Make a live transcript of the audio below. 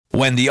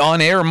When the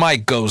on-air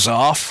mic goes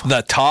off,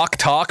 the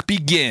talk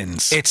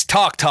begins. It's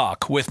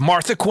Talk with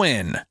Martha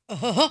Quinn.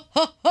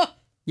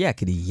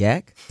 Yakety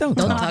yak. Don't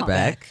talk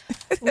back.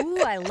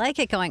 Ooh, I like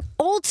it going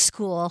old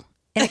school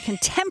in a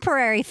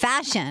contemporary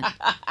fashion.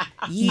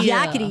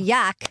 Yakety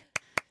yak.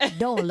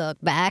 Don't look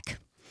back.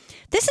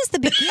 This is the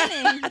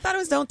beginning. I thought it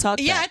was don't talk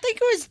back. Yeah, I think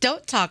it was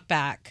don't talk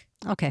back.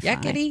 Okay, fine.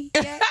 Yakety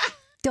yak.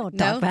 Don't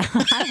talk back.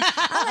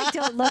 I like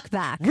don't look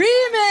back.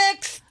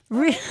 Remix.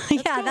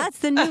 Yeah, that's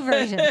the new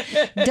version.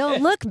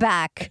 Don't look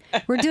back.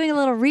 We're doing a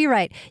little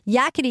rewrite.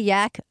 Yakety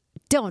yak.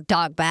 Don't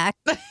talk back.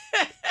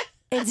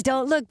 It's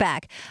don't look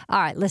back. All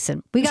right,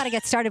 listen, we got to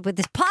get started with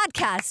this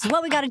podcast. It's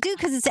what we got to do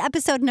because it's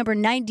episode number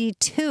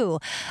 92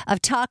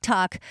 of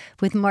Talk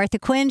with Martha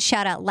Quinn.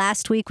 Shout out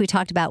last week. We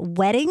talked about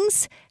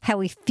weddings, how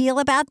we feel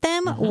about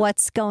them,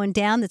 what's going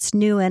down that's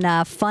new and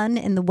fun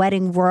in the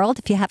wedding world.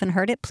 If you haven't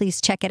heard it, please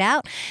check it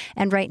out.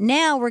 And right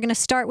now, we're going to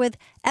start with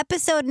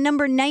episode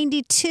number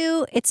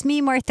 92. It's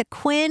me, Martha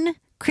Quinn.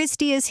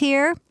 Christie is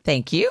here.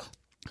 Thank you.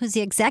 Who's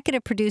the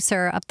executive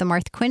producer of The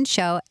Martha Quinn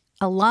Show,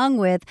 along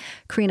with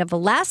Karena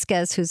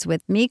Velasquez, who's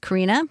with me.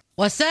 Karena.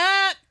 What's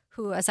up?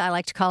 Who, as I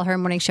like to call her,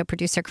 morning show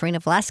producer, Karena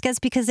Velasquez,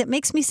 because it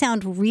makes me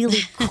sound really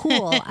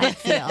cool, I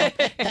feel,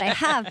 that I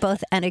have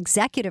both an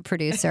executive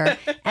producer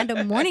and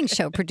a morning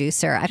show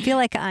producer. I feel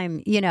like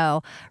I'm,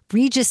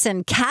 Regis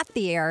and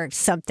Kathy or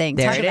something.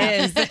 There it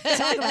is.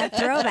 Talk about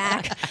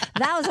throwback.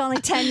 That was only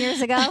 10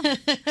 years ago.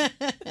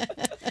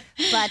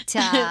 But...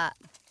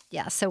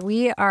 yeah, so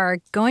we are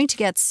going to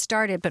get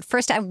started. But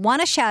first, I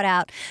want to shout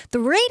out the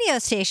radio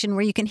station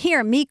where you can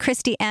hear me,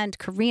 Christie, and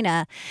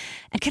Karena.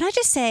 And can I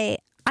just say,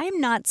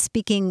 I'm not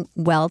speaking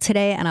well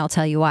today, and I'll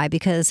tell you why.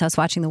 Because I was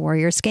watching the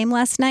Warriors game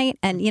last night,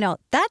 and,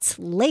 that's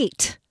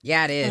late.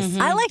 Yeah, it is.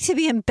 I like to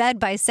be in bed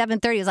by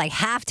 7:30. It was like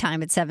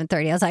halftime at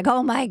 7:30. I was like,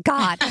 oh, my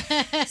God.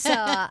 So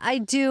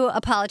I do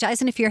apologize.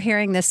 And if you're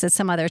hearing this at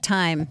some other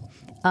time,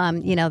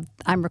 I'm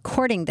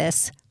recording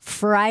this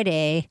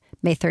Friday,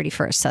 May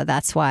 31st. So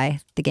that's why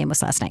the game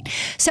was last night.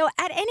 So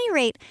at any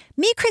rate,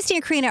 me, Christie,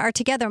 and Karena are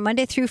together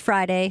Monday through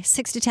Friday,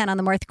 6 to 10 on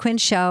The Martha Quinn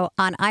Show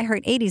on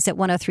iHeart 80s at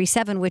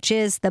 103.7, which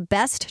is the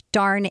best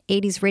darn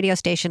 80s radio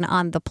station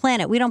on the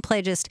planet. We don't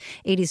play just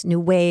 80s new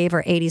wave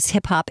or 80s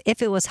hip hop.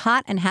 If it was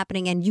hot and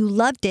happening and you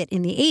loved it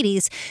in the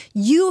 80s,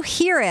 you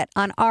hear it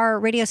on our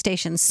radio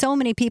station. So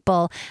many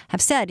people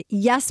have said,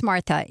 yes,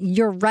 Martha,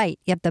 you're right.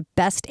 You have the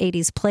best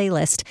 80s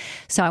playlist.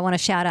 So I want to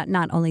shout out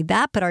not only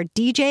that, but our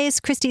DJs.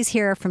 Christie's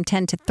here from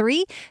 10 to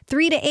 3,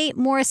 3 to 8,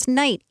 Morris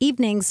Knight,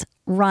 evenings,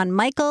 Ron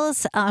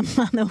Michaels, on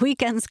the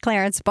weekends,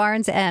 Clarence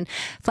Barnes, and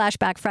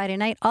Flashback Friday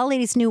night. All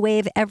ladies new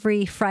wave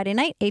every Friday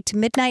night, 8 to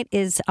midnight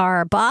is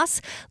our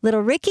boss, Little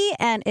Ricky,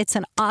 and it's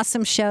an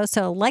awesome show.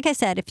 So like I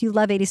said, if you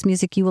love 80s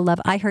music, you will love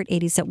iHeart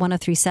 80s at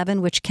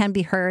 103.7, which can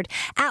be heard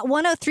at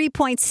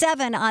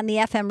 103.7 on the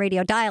FM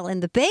radio dial in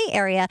the Bay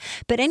Area.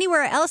 But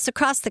anywhere else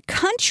across the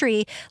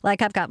country,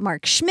 like I've got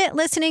Mark Schmidt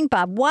listening,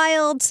 Bob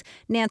Wilds,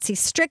 Nancy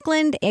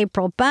Strickland,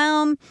 April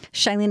Baum,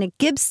 Shailena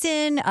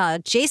Gibson,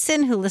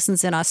 Jason, who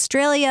listens in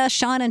Australia,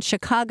 Sean in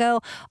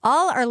Chicago,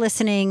 all are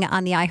listening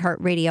on the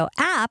iHeartRadio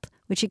app,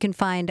 which you can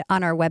find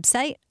on our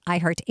website,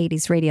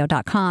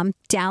 iHeart80sradio.com.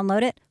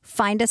 Download it.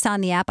 Find us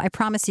on the app. I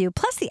promise you.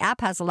 Plus, the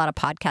app has a lot of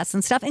podcasts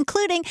and stuff,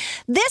 including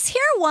this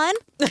here one.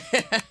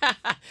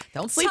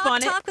 Don't sleep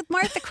on it. Talk with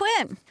Martha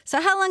Quinn.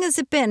 So how long has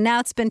it been? Now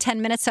it's been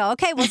 10 minutes. So,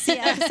 okay, we'll see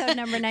you episode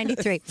number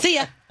 93. See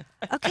ya.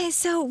 Okay,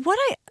 so what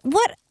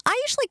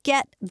I usually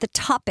get the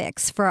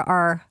topics for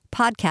our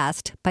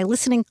podcast by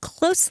listening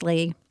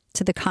closely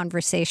to the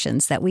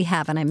conversations that we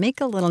have. And I make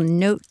a little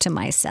note to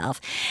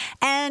myself.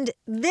 And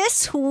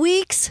this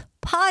week's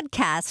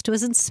podcast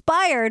was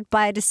inspired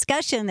by a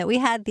discussion that we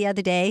had the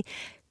other day.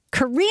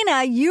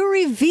 Karena, you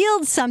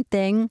revealed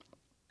something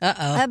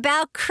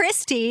about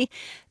Christie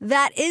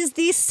that is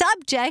the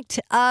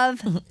subject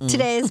of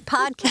today's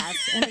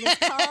podcast. And it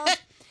is called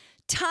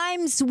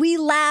Times We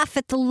Laugh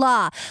at the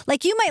Law.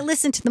 Like, you might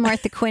listen to the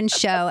Martha Quinn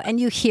Show and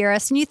you hear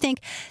us and you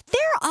think,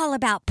 they're all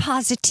about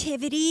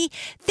positivity.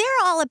 They're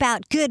all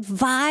about good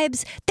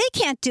vibes. They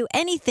can't do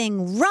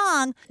anything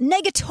wrong.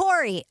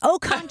 Negatory. Au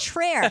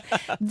contraire.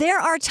 There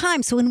are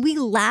times when we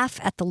laugh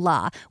at the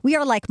law. We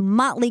are like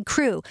Motley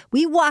Crue.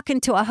 We walk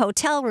into a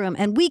hotel room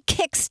and we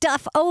kick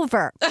stuff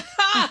over.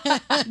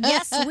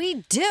 Yes,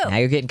 we do. Now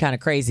you're getting kind of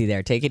crazy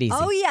there. Take it easy.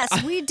 Oh,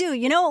 yes, we do.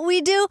 You know what we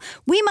do?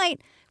 We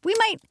might,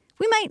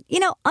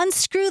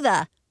 unscrew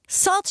the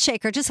salt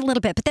shaker just a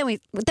little bit, but then we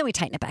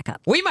tighten it back up.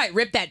 We might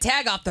rip that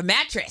tag off the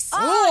mattress.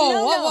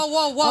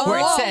 Oh, Whoa. Where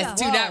it says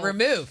do not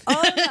remove.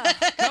 Oh, no.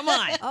 Come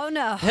on. Oh,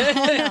 no.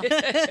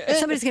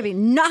 Somebody's going to be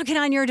knocking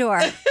on your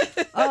door.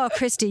 Oh,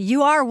 Christie,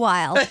 you are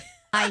wild.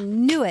 I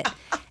knew it.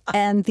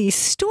 And the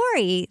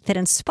story that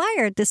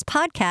inspired this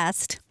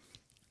podcast,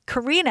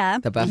 Karena.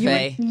 The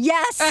buffet.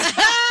 Yes.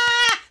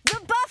 The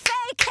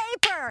buffet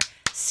caper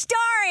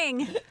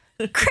starring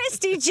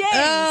Christie James.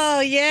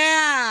 Oh,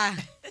 yeah.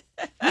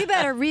 You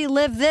better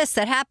relive this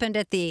that happened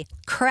at the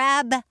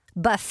Crab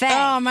buffet.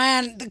 Oh,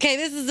 man. Okay,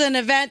 this is an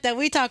event that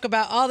we talk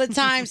about all the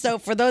time. So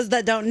for those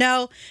that don't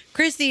know,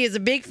 Christie is a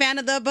big fan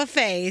of the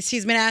buffets.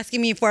 She's been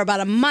asking me for about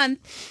a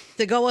month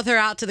to go with her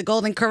out to the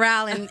Golden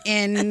Corral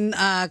in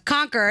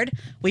Concord.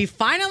 We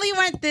finally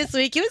went this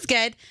week. It was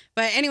good.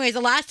 But anyways,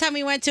 the last time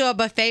we went to a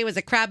buffet was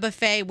a crab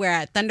buffet. We're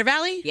at Thunder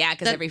Valley. Yeah,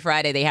 because every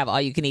Friday they have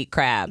all-you-can-eat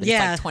crab.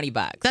 It's like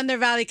 $20. Thunder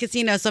Valley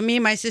Casino. So me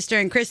and my sister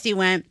and Christy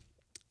went.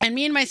 And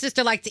me and my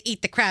sister like to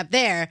eat the crab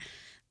there.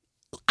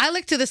 I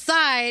look to the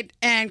side,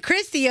 and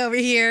Christy over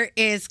here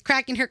is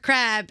cracking her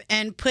crab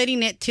and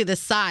putting it to the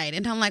side.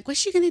 And I'm like, what's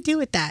she going to do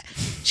with that?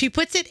 She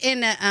puts it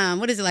in a,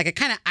 what is it, like a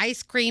kind of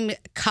ice cream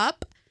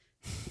cup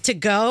to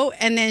go.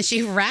 And then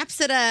she wraps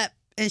it up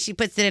and she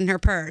puts it in her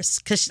purse.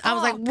 Because I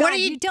was like, God, what are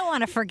you... You don't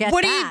want to forget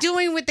What that. are you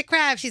doing with the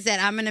crab? She said,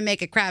 I'm going to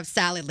make a crab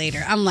salad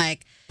later. I'm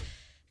like...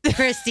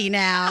 Christy,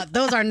 now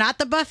those are not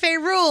the buffet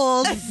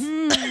rules.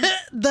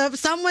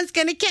 Someone's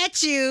gonna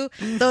catch you.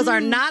 Those are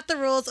not the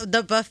rules of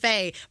the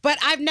buffet. But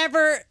I've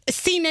never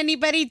seen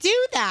anybody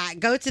do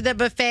that. Go to the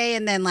buffet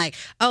and then like,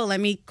 oh,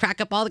 let me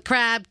crack up all the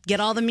crab, get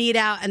all the meat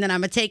out, and then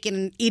I'm gonna take it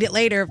and eat it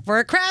later for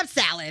a crab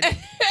salad.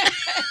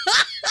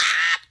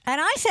 And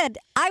I said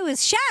I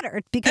was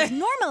shattered because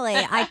normally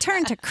I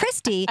turn to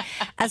Christy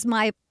as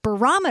my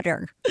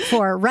barometer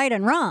for right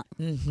and wrong.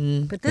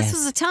 Mm-hmm. But this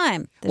was a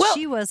time that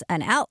she was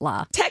an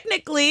outlaw.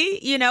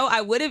 Technically,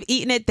 I would have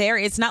eaten it there.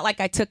 It's not like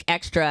I took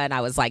extra and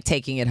I was like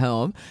taking it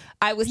home.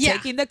 I was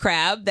taking the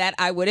crab that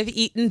I would have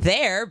eaten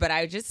there, but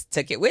I just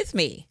took it with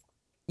me.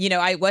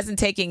 I wasn't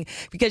taking,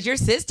 because your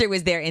sister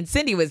was there and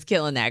Cindy was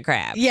killing that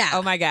crab. Yeah.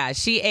 Oh my gosh.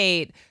 She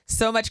ate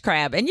so much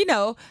crab. And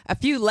a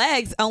few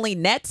legs only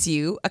nets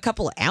you a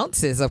couple of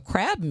ounces of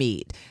crab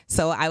meat.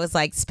 So I was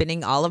like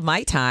spending all of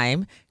my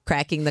time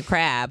cracking the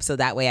crab so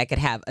that way I could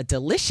have a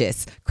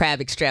delicious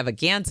crab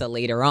extravaganza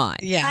later on.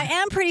 Yeah. I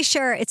am pretty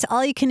sure it's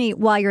all you can eat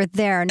while you're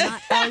there,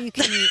 not all you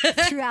can eat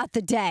throughout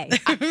the day.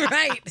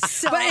 Right.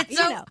 So, but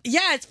it's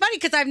yeah, it's funny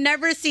because I've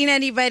never seen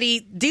anybody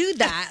do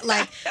that.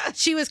 Like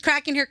she was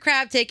cracking her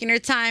crab, taking her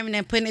time, and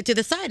then putting it to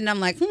the side. And I'm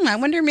like, I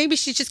wonder maybe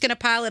she's just gonna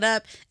pile it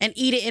up and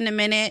eat it in a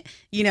minute.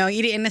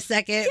 Eat it in a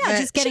second. Yeah,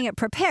 just getting it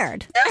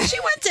prepared. No, she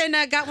went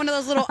and got one of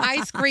those little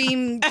ice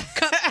cream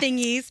cup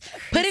thingies,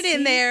 put it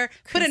in there,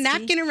 put a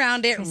napkin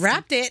around it,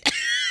 wrapped it.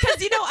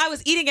 Because, I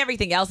was eating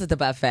everything else at the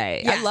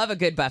buffet. Yeah. I love a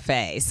good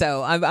buffet.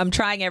 So I'm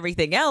trying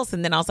everything else.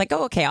 And then I was like,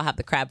 oh, okay, I'll have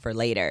the crab for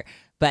later.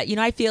 But,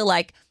 I feel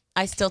like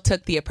I still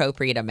took the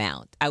appropriate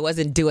amount. I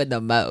wasn't doing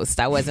the most.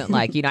 I wasn't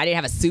like, I didn't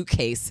have a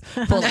suitcase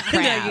full of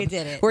crab. No, you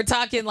didn't. We're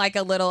talking like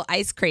a little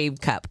ice cream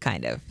cup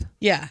kind of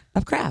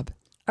of crab.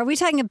 Are we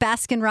talking a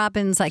Baskin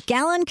Robbins like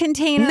gallon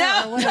container?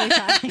 No. Or what are we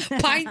talking?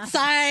 Pint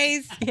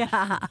size.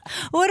 Yeah.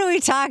 What are we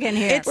talking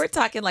here? We're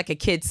talking like a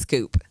kid's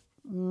scoop.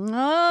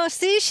 Oh,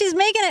 see, she's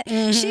making it.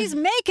 Mm-hmm. She's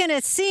making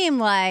it seem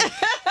like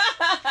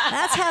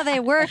that's how they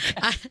work.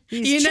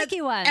 These tricky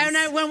ones.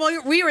 And when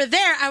we were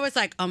there, I was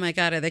like, "Oh my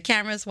God, are the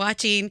cameras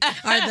watching?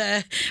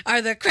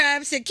 Are the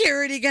crab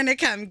security gonna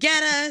come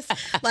get us?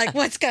 Like,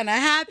 what's gonna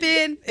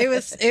happen?" It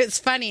was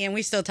funny, and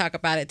we still talk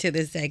about it to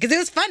this day because it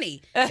was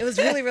funny. It was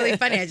really really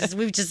funny.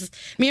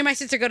 Me and my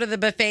sister go to the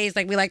buffets.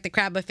 Like we like the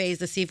crab buffets,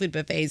 the seafood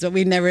buffets, but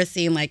we've never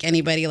seen like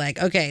anybody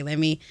like, okay, let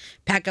me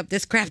pack up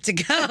this crab to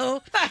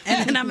go,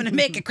 and then I'm gonna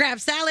make a crab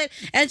salad.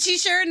 And she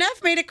sure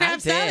enough made a crab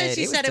salad.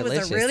 She said it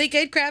was a really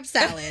good crab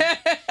salad.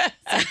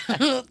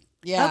 So,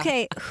 yeah.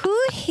 Okay, who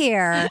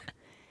here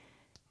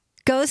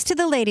goes to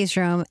the ladies'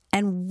 room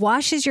and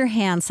washes your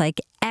hands like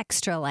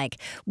extra, like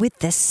with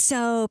the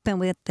soap and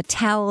with the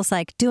towels,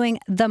 like doing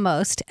the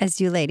most,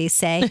 as you ladies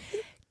say,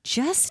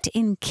 just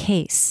in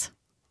case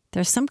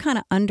there's some kind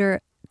of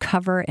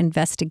undercover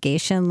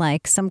investigation,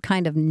 like some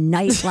kind of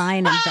nightline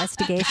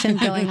investigation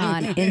going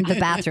on in the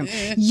bathroom.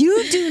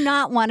 You do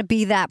not want to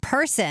be that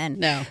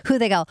person who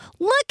they go,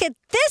 look at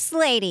this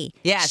lady.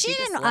 Yeah, she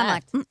didn't.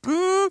 I'm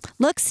like,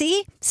 look,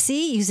 see,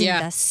 using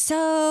the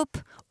soap.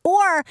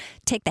 Or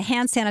take the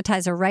hand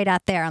sanitizer right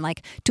out there and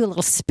like do a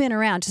little spin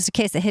around just in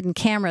case the hidden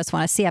cameras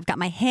want to see I've got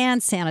my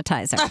hand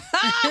sanitizer.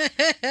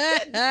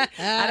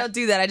 I don't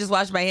do that. I just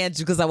wash my hands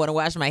because I want to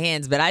wash my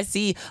hands. But I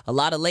see a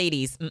lot of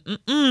ladies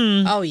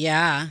Oh,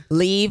 yeah.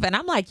 leave. And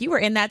I'm like, you were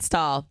in that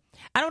stall.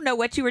 I don't know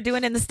what you were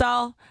doing in the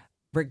stall.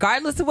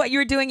 Regardless of what you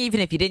were doing, even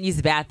if you didn't use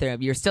the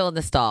bathroom, you're still in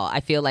the stall. I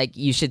feel like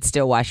you should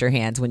still wash your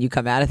hands when you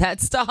come out of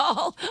that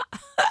stall.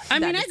 I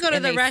mean, I go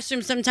to the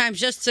restroom sometimes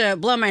just to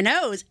blow my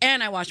nose,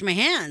 and I wash my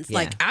hands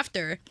like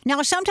after.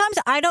 Now, sometimes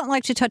I don't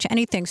like to touch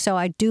anything, so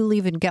I do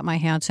leave and get my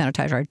hand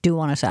sanitizer. I do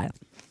want to say.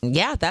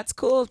 Yeah, that's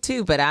cool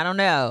too, but I don't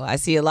know. I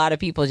see a lot of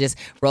people just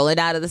rolling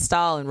out of the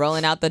stall and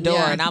rolling out the door,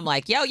 and I'm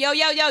like, yo,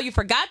 you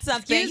forgot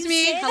something. Excuse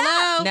me,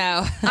 hello.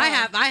 No, I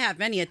have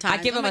many a time. I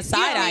give them a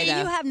side eye.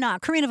 You have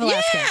not, Karina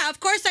Velasquez. Yeah,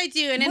 of course I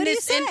do. And What in do you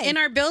this say? in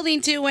our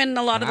building too, when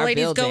a lot of the our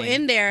ladies go building.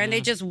 in there and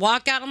they just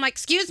walk out, I'm like,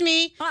 excuse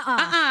me,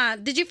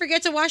 did you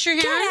forget to wash your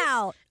hands? Get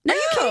out. No, Are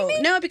you kidding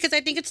me? no, because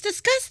I think it's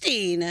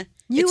disgusting.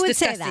 You It's would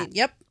say disgusting. that.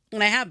 Yep.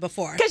 And I have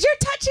before. Because you're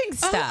touching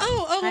stuff.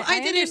 I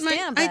didn't.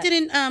 understand, I but-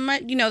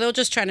 didn't. They'll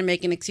just try to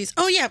make an excuse.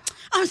 Oh yeah,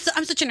 I'm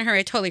such in a hurry.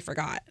 I totally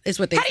forgot. Is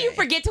what they. How say. do you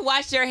forget to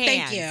wash your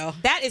hands? Thank you.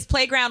 That is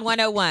playground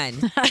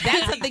 101.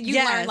 That's something you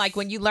Yes. learn, like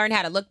when you learn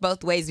how to look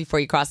both ways before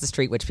you cross the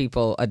street, which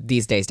people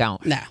these days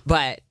don't. No.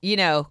 But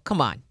come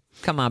on,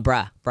 bruh. Come Right,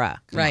 on,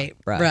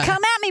 bruh. bruh.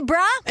 Come at me,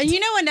 bruh. And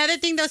another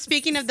thing though,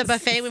 speaking of the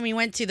buffet, when we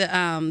went to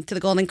the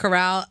Golden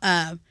Corral,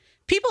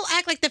 people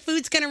act like the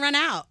food's gonna run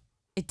out.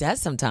 It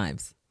does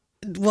sometimes.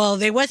 Well,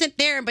 they wasn't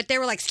there, but they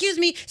were like, excuse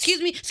me,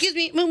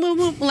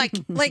 move. Like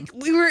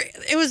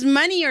it was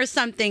money or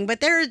something, but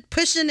they're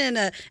pushing and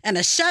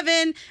a shoving.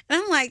 And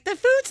I'm like, the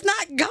food's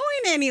not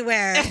going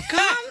anywhere.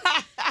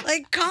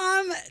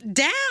 Calm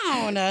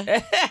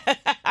down.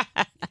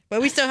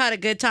 But we still had a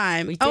good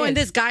time. We Oh, did. and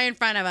this guy in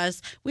front of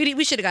us,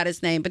 we should have got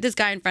his name, but this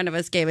guy in front of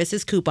us gave us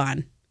his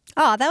coupon.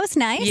 Oh, that was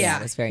nice. Yeah,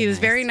 it was very he was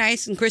nice. very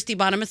nice, and Christy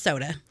bought him a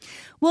soda.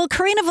 Well,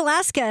 Karena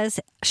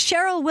Velasquez,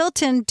 Cheryl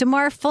Wilton,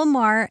 Damar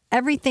Fulmar,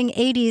 Everything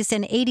 80s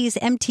and 80s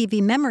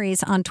MTV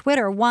Memories on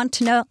Twitter want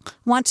to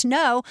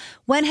know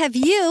when have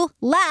you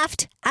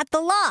laughed at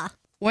the law?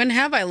 When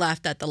have I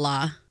laughed at the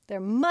law?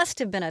 There must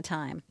have been a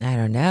time. I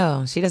don't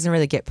know. She doesn't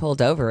really get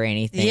pulled over or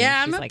anything.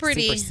 Yeah, She's I'm a like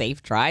pretty- super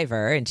safe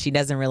driver, and she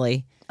doesn't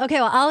really. Okay,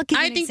 well, I'll give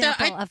you I an think that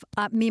example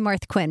of me,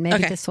 Martha Quinn. Maybe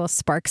Okay. this will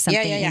spark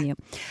something yeah. in you.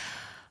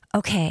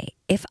 Okay,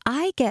 if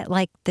I get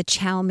like the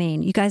chow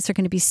mein, you guys are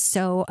going to be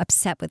so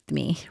upset with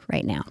me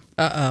right now.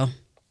 Uh-oh.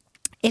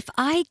 If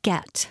I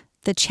get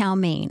the chow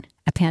mein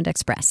at Panda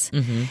Express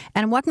and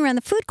I'm walking around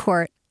the food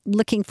court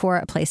looking for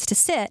a place to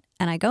sit,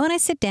 and I go and I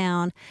sit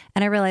down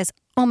and I realize,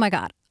 oh my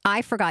God,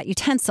 I forgot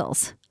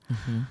utensils.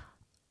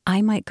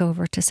 I might go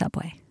over to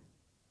Subway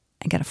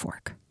and get a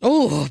fork.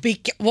 Oh,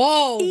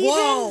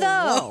 whoa.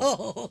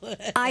 Though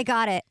I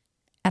got it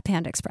at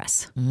Panda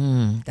Express.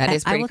 That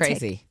is I pretty will take-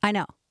 crazy. I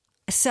know.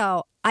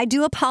 So I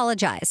do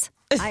apologize.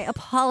 I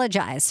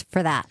apologize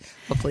for that.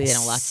 Hopefully, they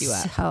don't lock you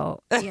up. So,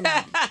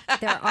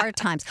 there are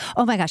times.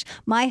 Oh my gosh.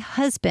 My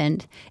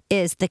husband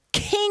is the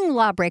king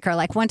lawbreaker.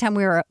 Like one time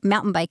we were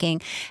mountain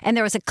biking and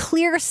there was a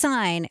clear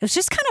sign. It was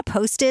just kind of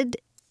posted.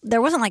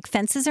 There wasn't like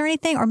fences or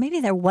anything, or maybe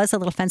there was a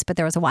little fence, but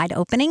there was a wide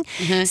opening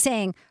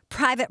saying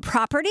private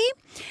property.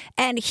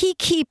 And he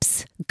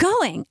keeps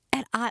going.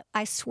 And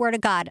I swear to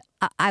God,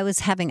 I was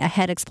having a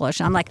head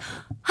explosion. I'm like,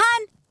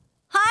 hon,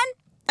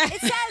 it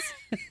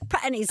says,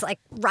 and he's like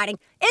writing,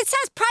 it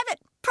says private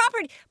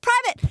property,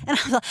 private. And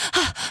I'm like,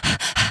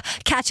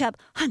 catch up,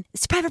 hon,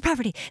 it's private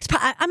property.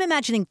 I'm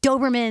imagining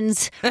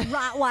Dobermans,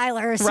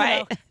 Rottweilers,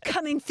 Right.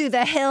 coming through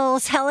the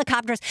hills,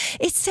 helicopters.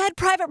 It said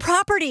private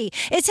property.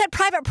 It said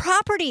private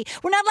property.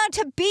 We're not allowed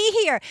to be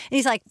here. And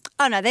he's like,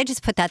 oh no, they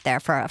just put that there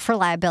for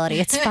liability.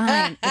 It's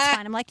fine. It's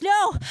fine. I'm like,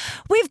 no,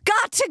 we've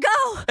got to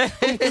go.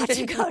 We've got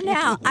to go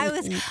now.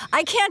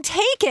 I can't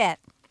take it.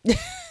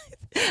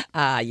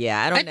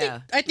 Yeah, I don't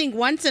know. I think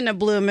once in a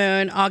blue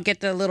moon, I'll get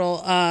the little,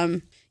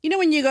 when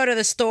you go to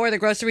the store, the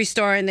grocery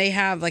store, and they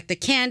have like the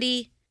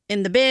candy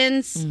in the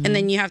bins, and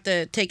then you have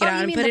to take it Oh, out you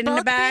and mean put the it in the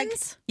bulk bag.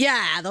 bins?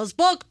 Yeah, those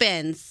bulk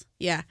bins.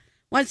 Yeah.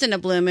 Once in a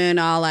blue moon,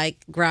 I'll like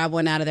grab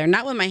one out of there.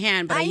 Not with my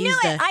hand, but I knew use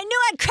it. I knew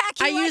I'd crack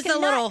you. I like use a the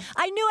nut. little-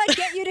 I knew I'd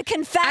get you to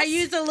confess. I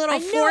use a little I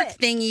knew fork it.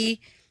 thingy,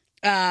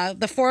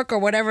 the fork or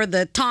whatever,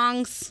 the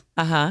tongs.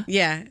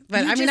 Yeah,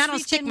 but You I just don't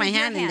reach stick in my with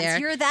your hand in hands. there.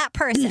 You're that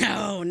person.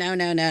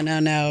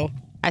 No.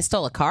 I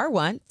stole a car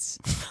once.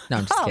 No,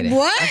 I'm just kidding.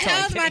 What? I'm totally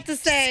I was about to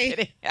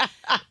say.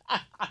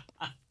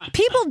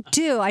 People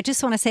do. I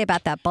just want to say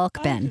about that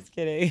bulk bin. Just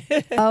kidding.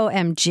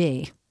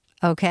 OMG.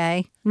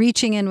 Okay.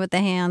 Reaching in with the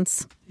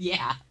hands.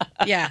 Yeah.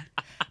 Yeah.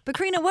 But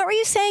Karena, what were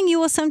you saying? You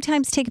will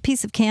sometimes take a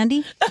piece of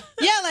candy?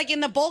 Yeah, like in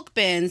the bulk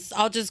bins,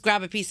 I'll just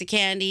grab a piece of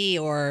candy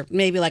or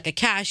maybe like a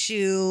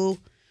cashew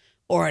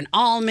or an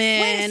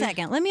almond. Wait a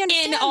second. Let me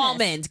understand In this.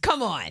 almonds.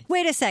 Come on.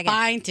 Wait a second.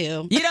 Mine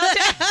too. You don't.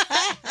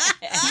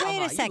 Wait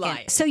a you second.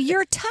 lying. So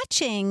you're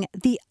touching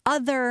the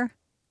other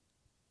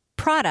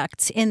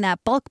products in that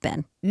bulk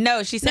bin.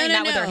 No, she's saying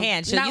not with her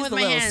hand. She'll Not use with the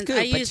my little hands. scoop,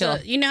 I but use she'll.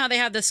 you know how they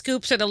have the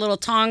scoops or the little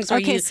tongs where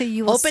Okay, you so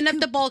you will open up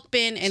the bulk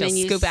bin and She'll then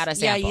you scoop out a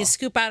Yeah, sample. you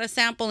scoop out a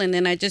sample and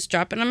then I just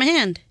drop it on my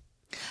hand.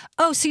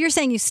 Oh, so you're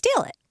saying you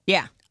steal it?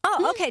 Yeah.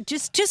 Oh, okay.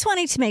 Just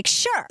wanting to make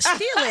sure. Steal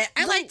it.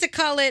 I like to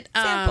call it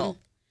Sample.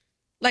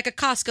 like a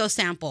Costco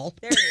sample.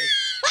 There it is.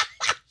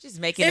 She's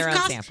making her own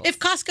sample. If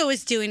Costco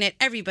is doing it,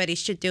 everybody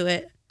should do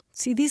it.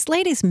 See, these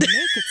ladies make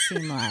it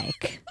seem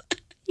like,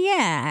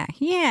 yeah,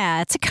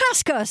 it's a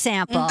Costco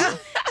sample.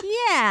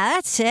 Yeah,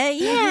 that's it.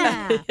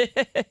 Yeah.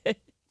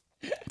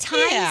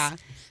 Times Yeah.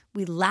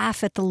 we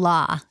laugh at the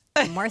law.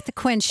 The Martha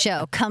Quinn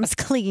show comes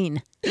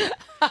clean.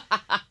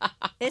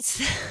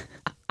 It's,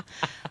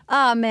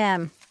 oh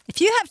man. If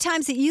you have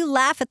times that you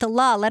laugh at the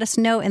law, let us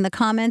know in the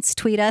comments.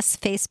 Tweet us,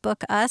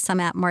 Facebook us. I'm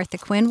at Martha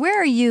Quinn.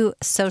 Where are you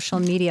social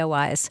media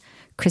wise,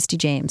 Christy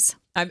James?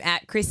 I'm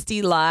at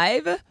Christie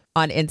Live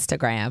on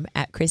Instagram,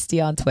 at Christie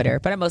on Twitter,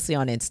 but I'm mostly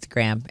on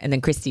Instagram, and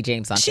then Christy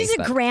James on She's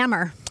Facebook. a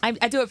grammer. I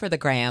do it for the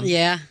gram.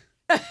 Yeah.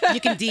 You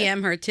can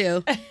DM her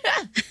too.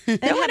 No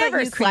one about ever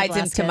you, slides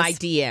Karena into my Velasquez?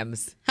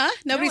 DMs. Huh?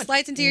 Nobody one-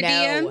 slides into your No.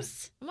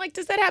 DMs? I'm like,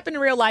 does that happen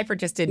in real life or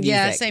just in music?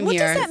 Yeah, same What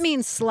here. does that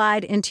mean,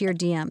 slide into your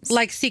DMs?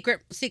 Like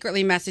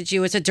secretly message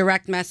you. It's a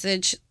direct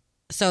message.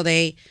 So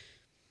they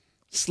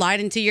slide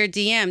into your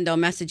DM. They'll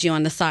message you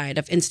on the side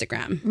of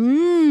Instagram.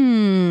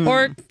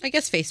 Or I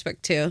guess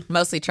Facebook too.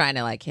 Mostly trying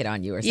to like hit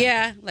on you or something.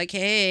 Yeah, like,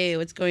 hey,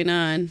 what's going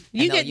on?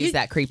 You use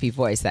that creepy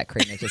voice that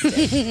Karena just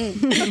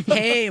did.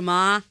 Hey,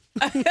 ma.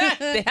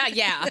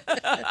 yeah.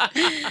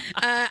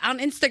 On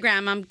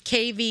Instagram, I'm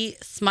KV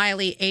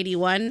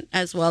Smiley81,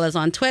 as well as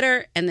on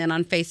Twitter. And then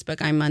on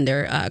Facebook, I'm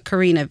under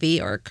Karena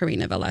V or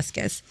Karena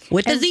Velasquez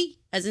with a Z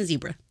as in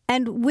zebra.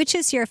 And which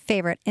is your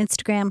favorite,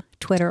 Instagram,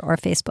 Twitter, or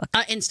Facebook?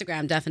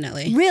 Instagram,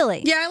 definitely.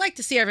 Really? Yeah, I like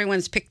to see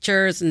everyone's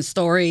pictures and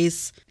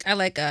stories. I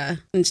like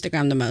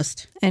Instagram the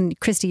most. And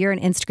Christy, you're an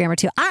Instagrammer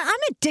too. I'm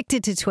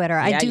addicted to Twitter.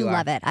 I do you are.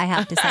 love it. I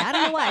have to say. I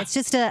don't know why. It's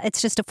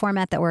just a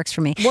format that works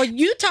for me. Well,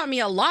 you taught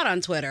me a lot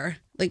on Twitter.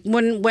 Like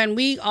when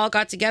we all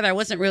got together, I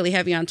wasn't really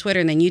heavy on Twitter,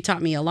 and then you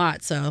taught me a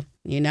lot. So,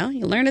 you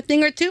learn a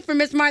thing or two from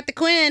Miss Martha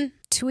Quinn.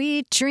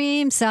 Sweet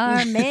dreams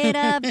are made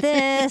of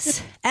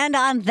this. And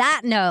on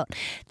that note,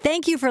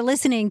 thank you for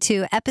listening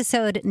to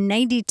episode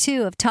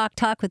 92 of Talk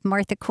Talk with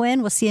Martha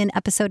Quinn. We'll see you in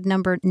episode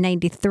number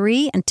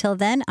 93. Until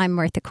then, I'm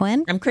Martha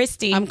Quinn. I'm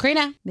Christy. I'm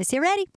Karena. Miss you ready.